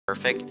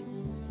perfect,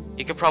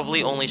 you could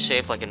probably only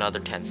shave like another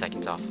 10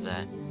 seconds off of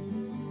that.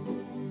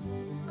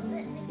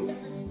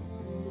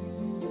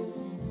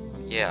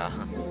 Yeah.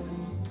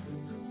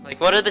 Like,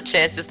 what are the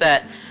chances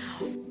that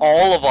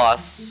all of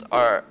us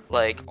are,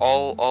 like,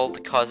 all the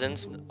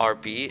cousins are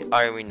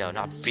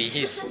not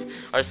beast,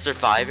 are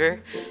survivor,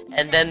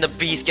 and then the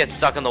beast gets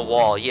stuck on the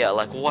wall? Yeah,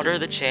 like, what are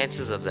the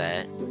chances of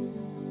that?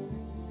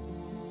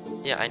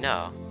 Yeah, I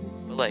know.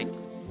 But, like,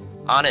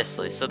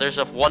 honestly, so there's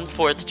a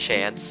 1/4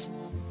 chance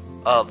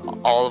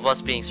of all of us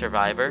being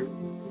survivor,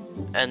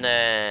 and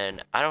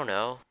then, I don't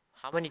know,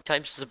 how many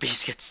times does the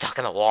beast get stuck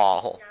on the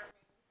wall?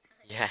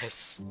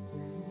 Yes.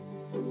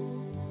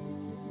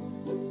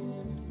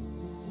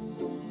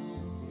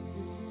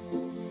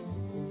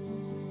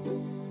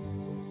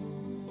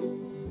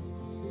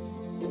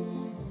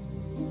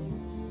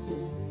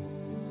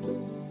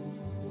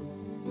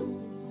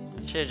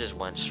 I should have just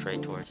went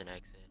straight towards an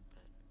exit,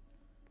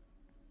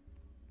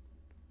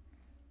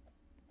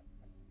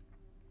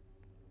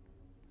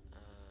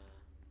 but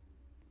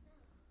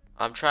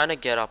I'm trying to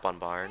get up on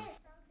barn.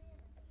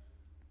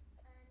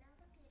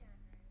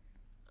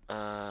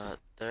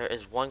 There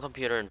is one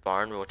computer in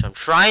barn which I'm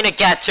trying to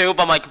get to,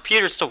 but my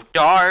computer's so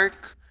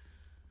dark.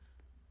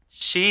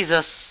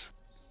 Jesus.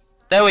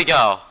 There we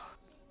go.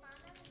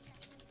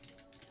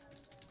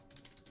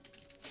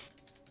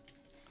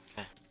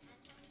 Okay.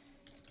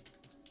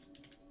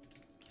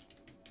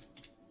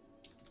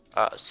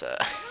 So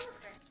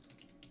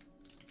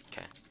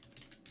okay.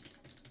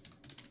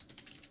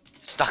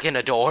 Stuck in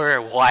a door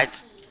or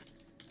what?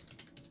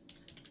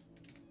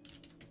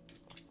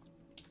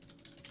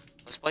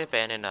 Let's play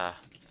abandoned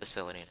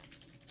facility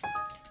now,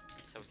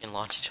 so we can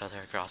launch each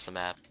other across the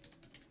map.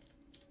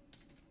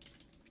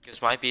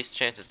 Because my beast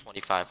chance is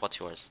 25. What's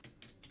yours?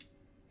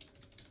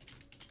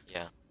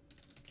 Yeah.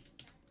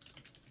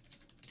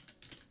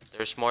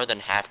 There's more than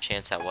half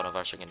chance that one of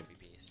us are gonna be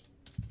beast.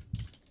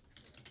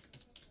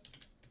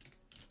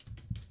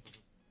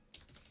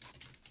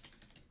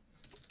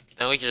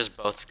 Then we can just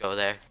both go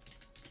there,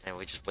 and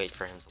we just wait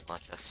for him to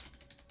launch us.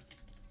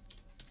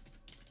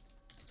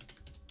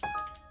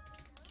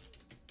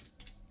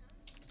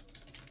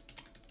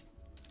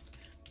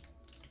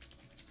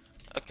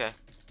 Okay.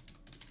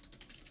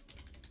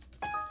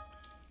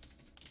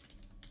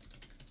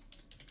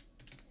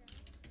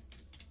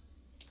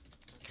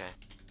 Okay.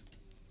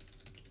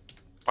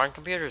 Barn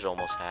computer's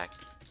almost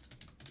hacked.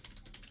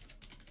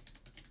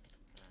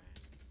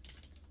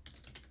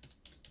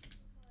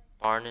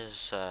 Alright. Barn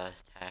is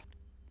hacked.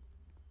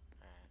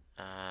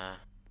 Alright.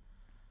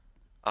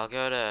 I'll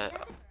go to.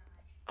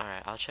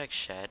 Alright, I'll check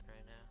shed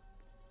right now.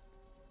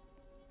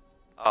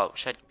 Oh,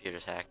 shed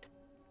computer's hacked.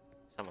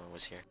 Someone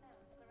was here.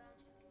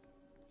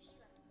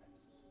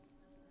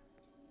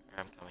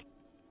 I'm coming.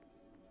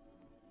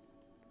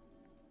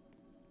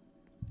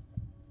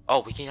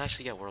 Oh, we can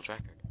actually get world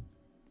record.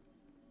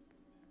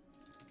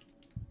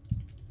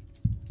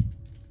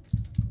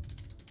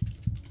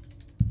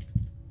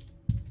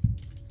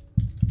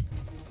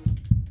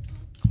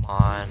 Come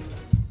on.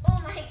 Oh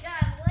my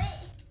god, what?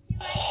 You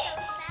went so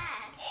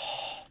fast.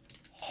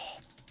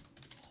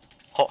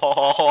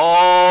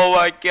 Oh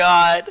my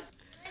god. You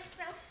went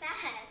so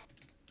fast.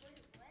 Wait,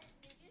 what?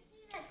 Did you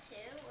see that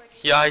too? Or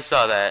did Yeah, I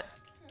saw that.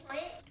 What?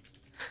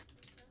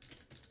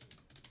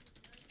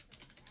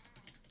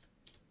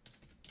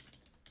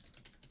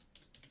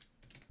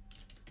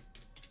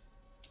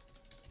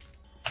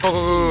 Go, go,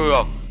 go, go,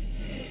 go. Come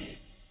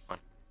on.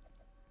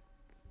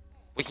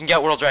 We can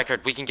get world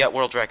record. We can get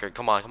world record.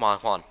 Come on, come on,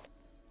 come on.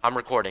 I'm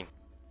recording.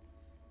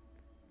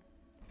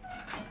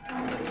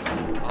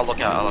 I'll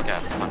look out. I'll look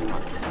out. Come on, come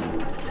on.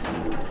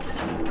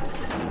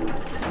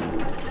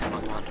 Come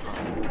on, come on, come on.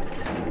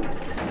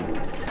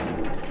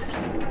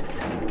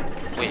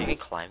 Wait, you can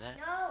climb that?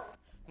 No.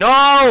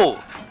 No!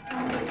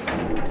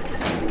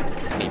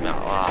 Email.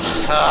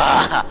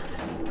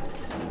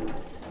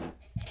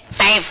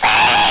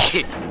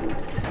 Fifi!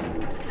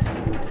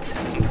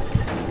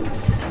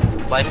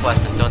 Life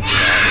lesson, don't do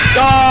that.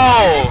 Go!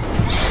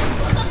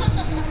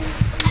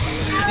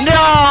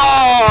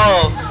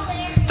 No!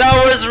 That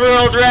was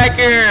world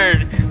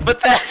record! But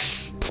that...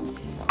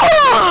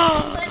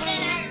 But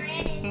then I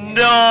ran into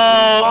No!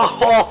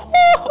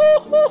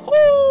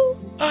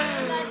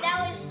 But that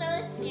was so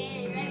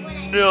scary, right when I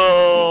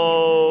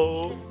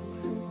No!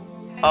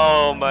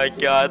 Oh my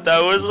god,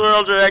 that was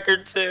world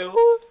record too.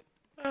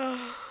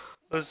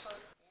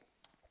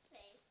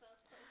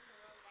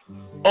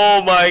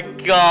 Oh my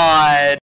god.